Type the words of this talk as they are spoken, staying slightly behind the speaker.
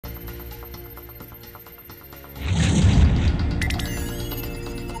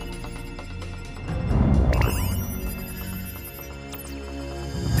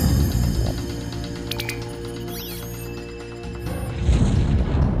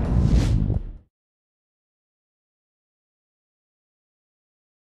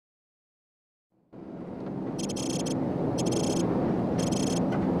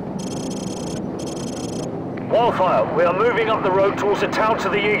Wildfire, we are moving up the road towards a town to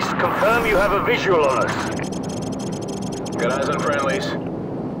the east. Confirm you have a visual on us. Got eyes on friendlies.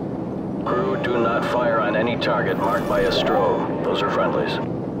 Crew, do not fire on any target marked by a strobe. Those are friendlies.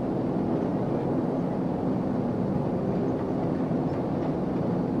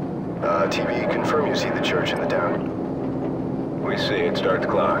 TV, confirm you see the church in the town. We see it. Start the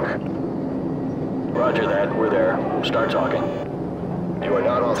clock. Roger that. We're there. Start talking. You are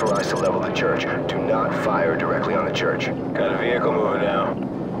not authorized to level the church. Do not fire directly on the church. Got a vehicle moving now.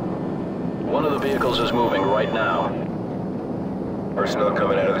 One of the vehicles is moving right now. Personnel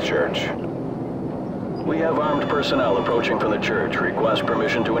coming out of the church. We have armed personnel approaching from the church. Request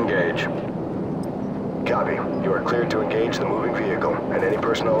permission to engage. Copy. You are cleared to engage the moving vehicle and any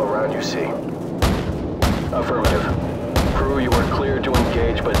personnel around you see. Affirmative. Crew, you are cleared to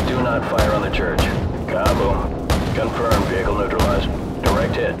engage, but do not fire on the church. Kaboom. Confirmed. Vehicle neutralized.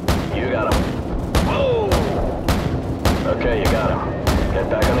 Direct hit. You got him. Whoa! Okay, you got him. Get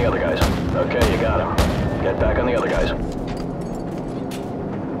back on the other guys. Okay, you got him. Get back on the other guys.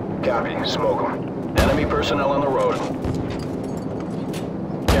 Copy. Smoke them. Enemy personnel on the road.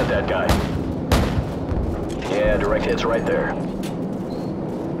 Get that guy. Yeah, direct hit's right there.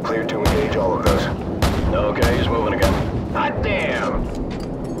 Cleared to engage all of those. Okay, he's moving again. Hot damn!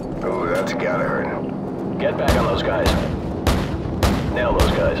 Ooh, that's gotta hurt. Get back on those guys. Nail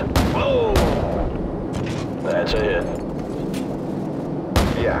those guys. Whoa! That's a hit.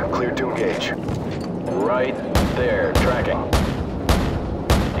 Yeah, cleared to engage. Right there, tracking.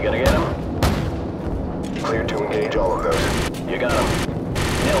 You gonna get him? Cleared to engage all of those. You got him.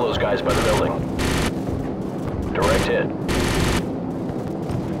 Nail those guys by the building. Direct hit.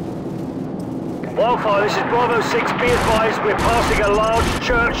 Wildfire, this is Bravo 6. Be advised, we're passing a large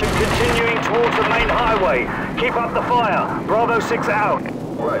church and continuing towards the main highway. Keep up the fire. Bravo 6 out.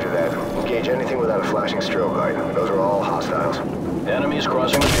 Roger that. Engage anything without a flashing strobe light. Those are all hostiles. Enemies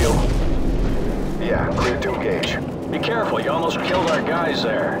crossing the field. Yeah, cleared to engage. Be careful, you almost killed our guys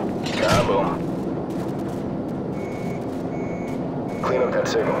there. Kaboom. Clean up that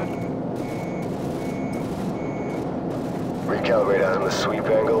signal. Recalibrate out on the sweep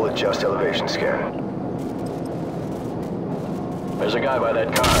angle, adjust elevation scan. There's a guy by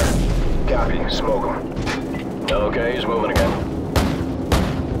that car. Copy, smoke him. Okay, he's moving again.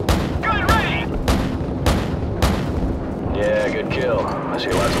 Gun ready! Yeah, good kill. I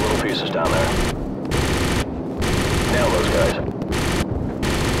see lots of little pieces down there. Nail those guys.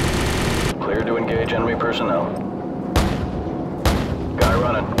 Clear to engage enemy personnel. Guy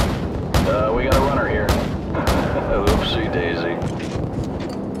running. We got a runner here. Oopsie daisy.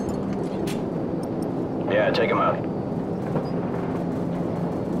 Yeah, take him out.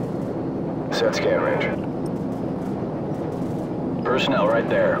 Set scan range. Personnel right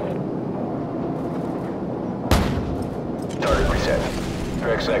there. Target reset.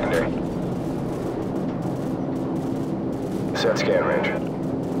 Correct secondary. Set scan range.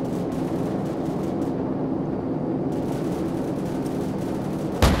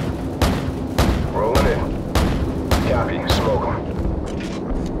 Rolling in. Copy. Smoke them.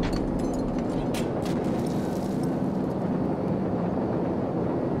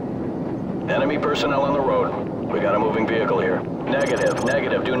 Enemy personnel on the road. We got a moving vehicle here. Negative,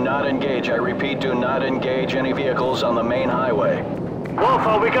 negative. Do not engage. I repeat, do not engage any vehicles on the main highway.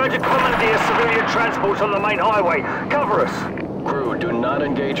 Wildfire, we're going to commandeer civilian transports on the main highway. Cover us. Crew, do not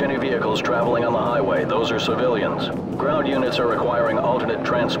engage any vehicles traveling on the highway. Those are civilians. Ground units are requiring alternate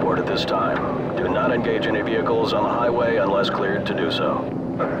transport at this time. Do not engage any vehicles on the highway unless cleared to do so.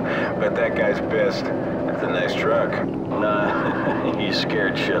 Bet that guy's pissed. That's a nice truck. Nah, he's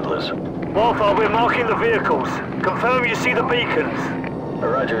scared shitless. Wildfire, we're marking the vehicles. Confirm you see the beacons.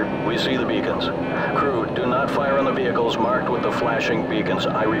 Roger, we see the beacons. Crew, do not fire on the vehicles marked with the flashing beacons.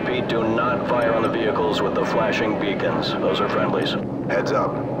 I repeat, do not fire on the vehicles with the flashing beacons. Those are friendlies. Heads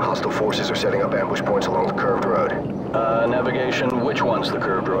up. Hostile forces are setting up ambush points along the curved road. Navigation, which one's the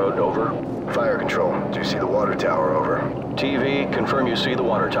curved road? Over. Fire control. Do you see the water tower? Over. TV, confirm you see the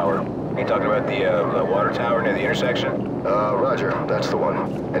water tower. You talking about the water tower near the intersection? Roger. That's the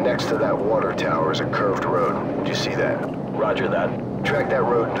one. And next to that water tower is a curved road. Do you see that? Roger that. Track that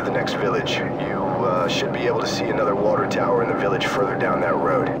road into the next village. You should be able to see another water tower in the village further down that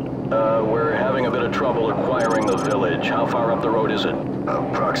road. We're having a bit of trouble acquiring the village. How far up the road is it?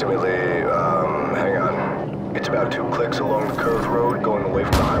 Approximately, hang on. It's about 2 clicks along the curved road going away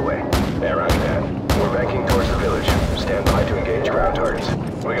from the highway. Yeah, roger that. We're banking towards the village. Stand by to engage ground targets.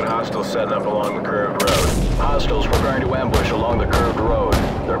 We got hostiles setting up along the curved road. Hostiles preparing to ambush along the curved road.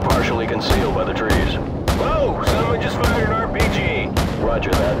 They're partially concealed by the trees. Whoa! Someone just fired an RPG!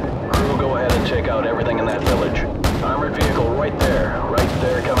 Roger that. Crew, go ahead and take out everything in that village. Armored vehicle right there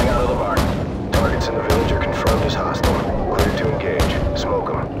coming out of the barn. Targets in the village are confirmed as hostile. Clear to engage. Smoke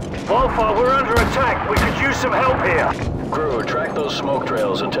them. Wildfire, we're under attack. We could use some help here. Crew, track those smoke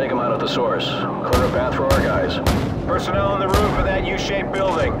trails and take them out at the source. Clear a path for our guys. Personnel on the roof of that U-shaped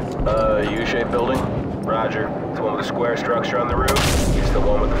building. U-shaped building? Roger. The one with the square structure on the roof. It's the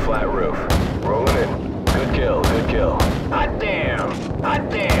one with the flat roof. Rolling in. Good kill, good kill. Hot damn! Hot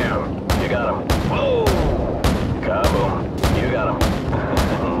damn! You got him. Whoa! Kaboom. You got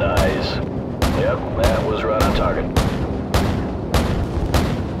him. Nice. Yep, that was right on target.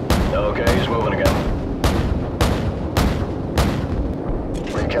 Okay, he's moving again.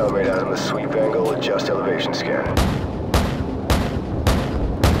 Recalibrate out on the sweep angle, adjust elevation scan.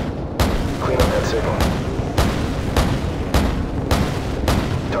 Clean up that signal.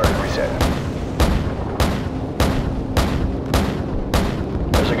 Target reset.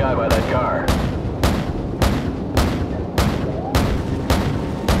 There's a guy by that car.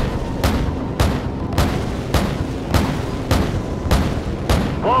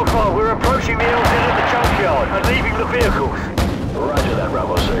 Wildfire, we're approaching the LZ at the junkyard and leaving the vehicles. Roger that,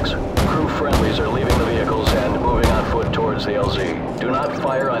 Bravo 6. Crew friendlies are leaving the vehicles and moving on foot towards the LZ. Do not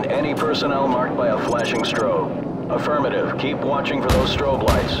fire on any personnel marked by a flashing strobe. Affirmative. Keep watching for those strobe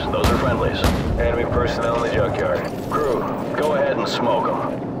lights. Those are friendlies. Enemy personnel in the junkyard. Crew, go ahead and smoke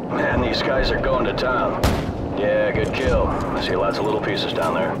them. Man, these guys are going to town. Yeah, good kill. I see lots of little pieces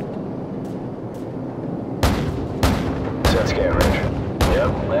down there. Set scan range.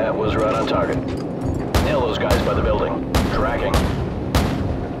 Yep, that was right on target. Nail those guys by the building. Tracking.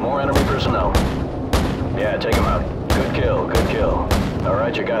 More enemy personnel. Yeah, take him out. Good kill, good kill.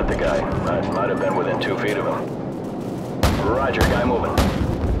 Alright, you got the guy. I might have been within 2 feet of him. Roger, guy moving.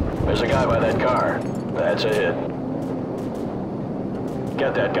 There's a guy by that car. That's a hit.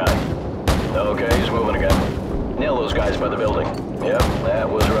 Get that guy. Okay, he's moving again. Nail those guys by the building. Yep, that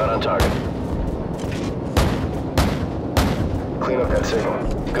was right on target. Clean up that signal.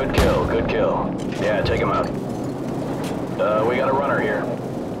 Good kill, good kill. Yeah, take him out. We got a runner here.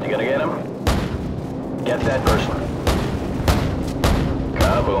 You gonna get him? Get that person.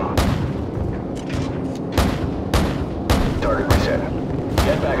 Kaboom. Target reset.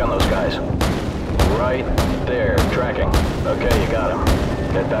 Get back on those guys. Right there, tracking. Okay, you got him.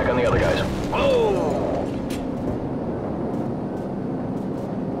 Get back on the other guys. Whoa!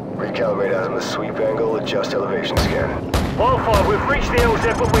 Recalibrate out on the sweep angle, adjust elevation scan. Wildfire, we've reached the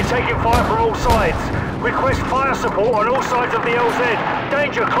LZ, but we're taking fire from all sides. Request fire support on all sides of the LZ.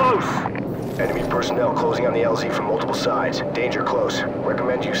 Danger close. Enemy personnel closing on the LZ from multiple sides. Danger close.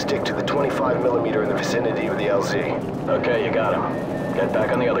 Recommend you stick to the 25mm in the vicinity of the LZ. Okay, you got him. Get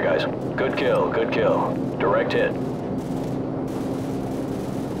back on the other guys. Good kill, good kill. Direct hit.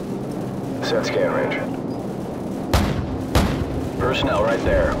 Set scan range. Personnel right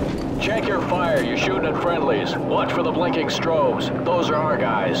there. Check your fire, you're shooting at friendlies. Watch for the blinking strobes. Those are our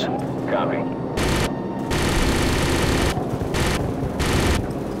guys. Copy.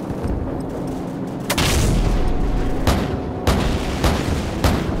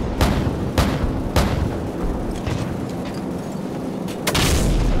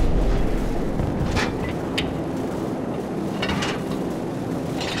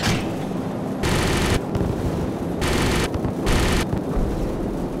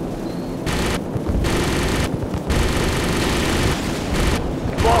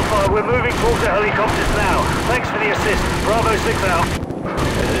 We're moving towards the helicopters now. Thanks for the assist. Bravo 6 out.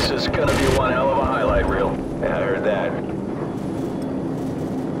 This is gonna be one hell of a highlight reel. Yeah, I heard that.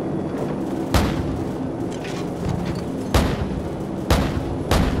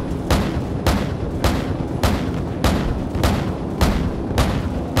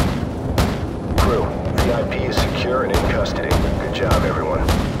 Crew, VIP is secure and in custody. Good job, everyone.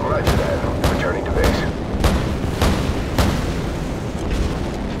 Roger that. Returning to base.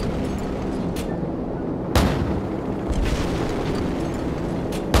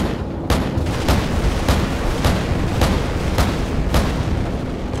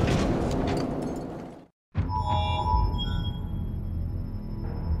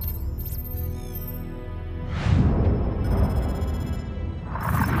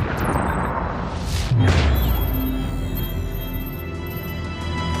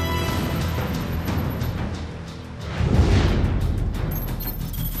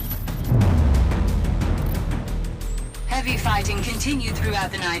 Heavy fighting continued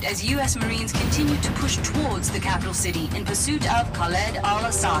throughout the night as U.S. Marines continued to push towards the capital city in pursuit of Khaled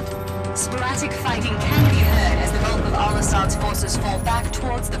al-Assad. Sporadic fighting can be heard as the bulk of al-Assad's forces fall back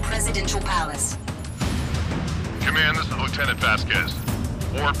towards the presidential palace. Command, this is Lieutenant Vasquez.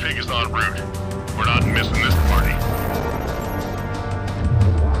 War Pig is en route. We're not missing this party.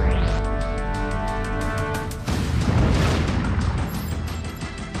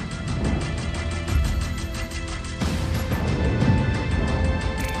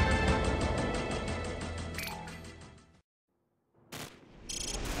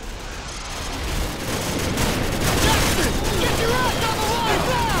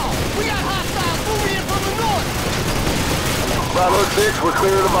 Bravo 6, we're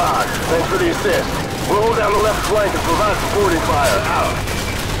clear of the box. Thanks for the assist. We'll hold down the left flank and provide supporting fire. Out.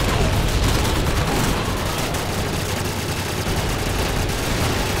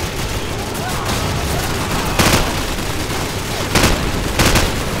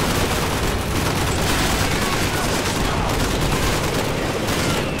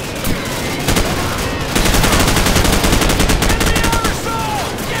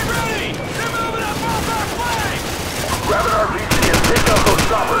 Grab an RPG and pick up those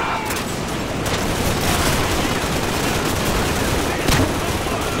choppers.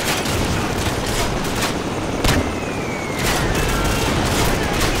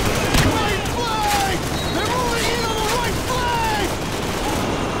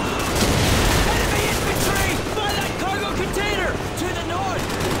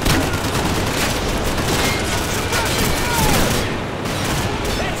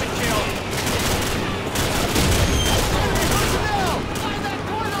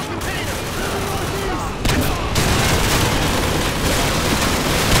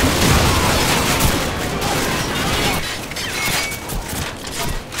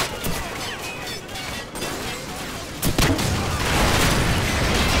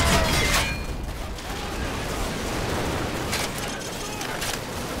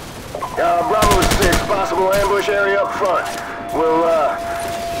 Bravo 6, possible ambush area up front. We'll,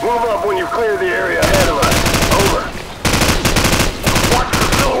 move up when you've cleared the area ahead of us. Over. Watch the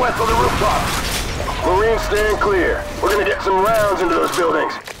silhouettes on the rooftops. Marines stand clear. We're gonna get some rounds into those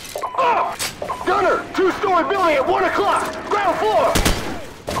buildings. Oh! Gunner! Two-story building at 1 o'clock! Ground floor!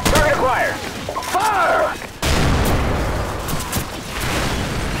 Target acquired. Fire!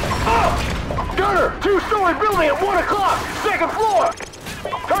 Oh! Gunner! Two-story building at 1 o'clock! Second floor!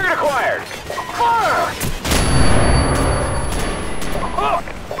 Target acquired! Fire! Oh!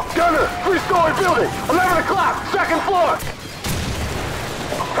 Gunner! Three-story building! 11 o'clock! Second floor!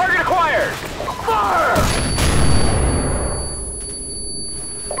 Target acquired! Fire!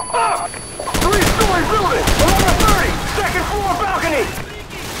 Oh! Three-story building! 11:30! Second floor balcony!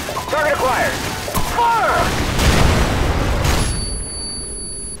 Target acquired! Fire!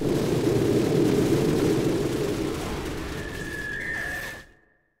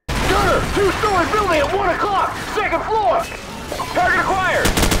 Two-story building at 1 o'clock! Second floor! Target acquired!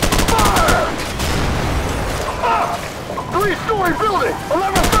 Fire! Up! Three-story building!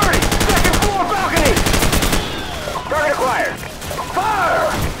 11:30! Second floor balcony! Target acquired! Fire!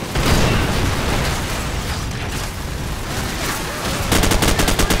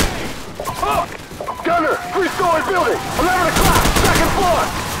 Up! Gunner! Three-story building! 11 o'clock! Second floor!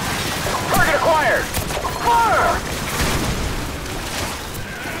 Target acquired! Fire!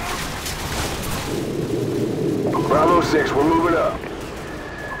 Bravo 6, we're moving up.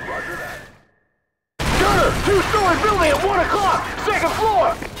 Roger that. Gunner! Two-story building at 1 o'clock! Second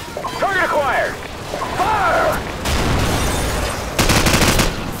floor! Target acquired! Fire!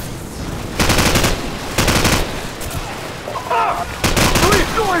 Up!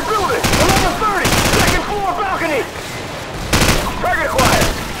 Three-story building! 11:30! Second floor balcony! Target acquired!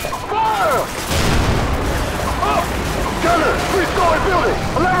 Fire! Up! Gunner! Three-story building!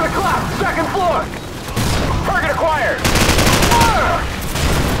 11 o'clock! Second floor! Target acquired! Fire!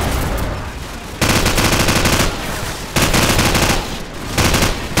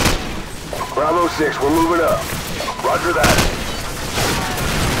 Bravo 6, we're moving up. Roger that.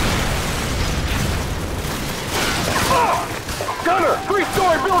 Oh! Gunner!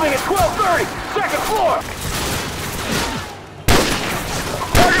 Three-story building at 12:30! Second floor!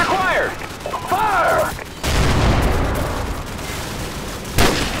 Target acquired! Fire!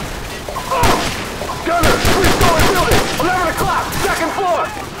 Oh! Gunner! Three-story building! 11 o'clock! Second floor!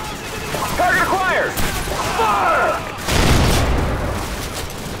 Target acquired! Fire!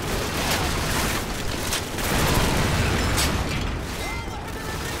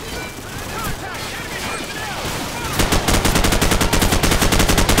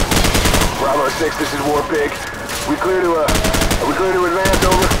 Bravo 6, this is War Pig. We clear to advance,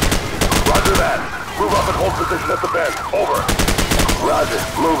 over? Roger that. Move up and hold position at the bend. Over. Roger,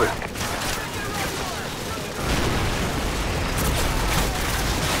 moving.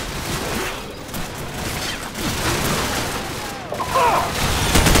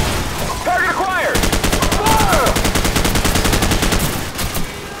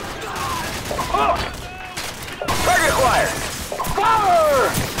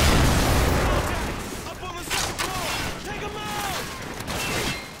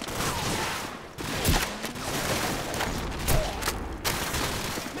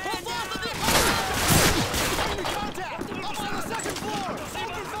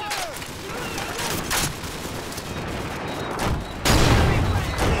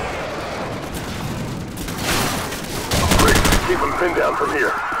 pin down from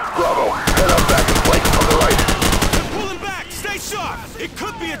here. Bravo, head up back and flank from the right. They're pulling back! Stay sharp! It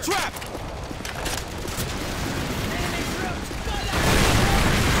could be a trap!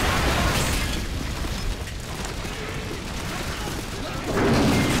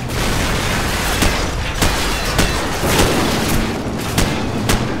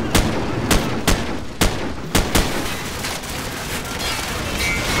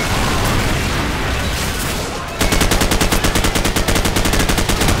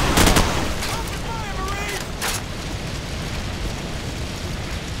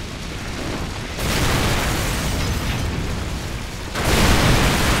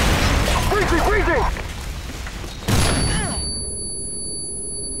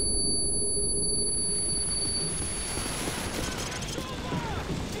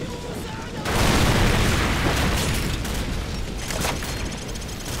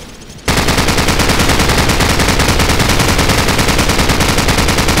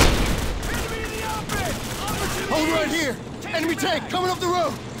 Hold right here! Enemy tank coming up the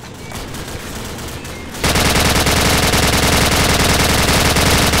road!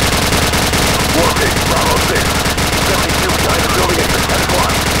 Warping, Bravo 6. 72 behind the building at 10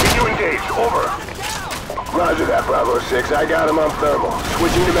 o'clock. Can you engage? Over. Roger that, Bravo 6. I got him on thermal.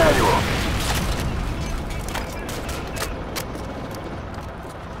 Switching to manual.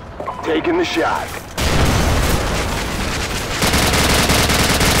 Taking the shot.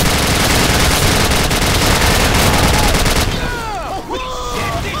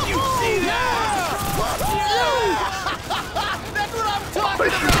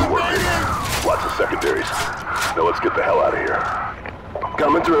 Lots of secondaries. Now let's get the hell out of here.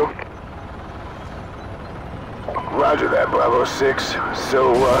 Coming through. Roger that, Bravo 6.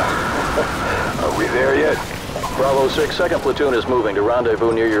 So, are we there yet? Bravo 6, 2nd platoon is moving to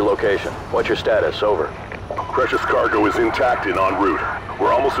rendezvous near your location. What's your status? Over. Precious cargo is intact and en route.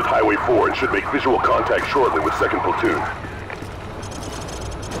 We're almost at Highway 4 and should make visual contact shortly with 2nd platoon.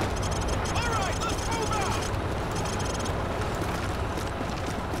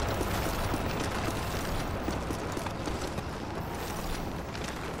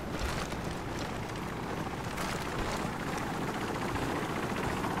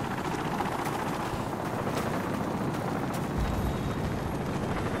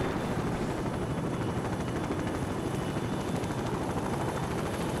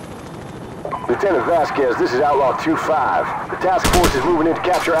 Lieutenant Vasquez, this is Outlaw 2-5. The task force is moving in to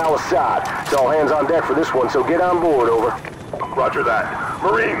capture Al-Assad. It's all hands on deck for this one, so get on board, over. Roger that.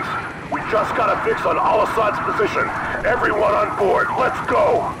 Marines, we just got a fix on Al-Assad's position. Everyone on board, let's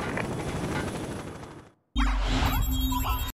go!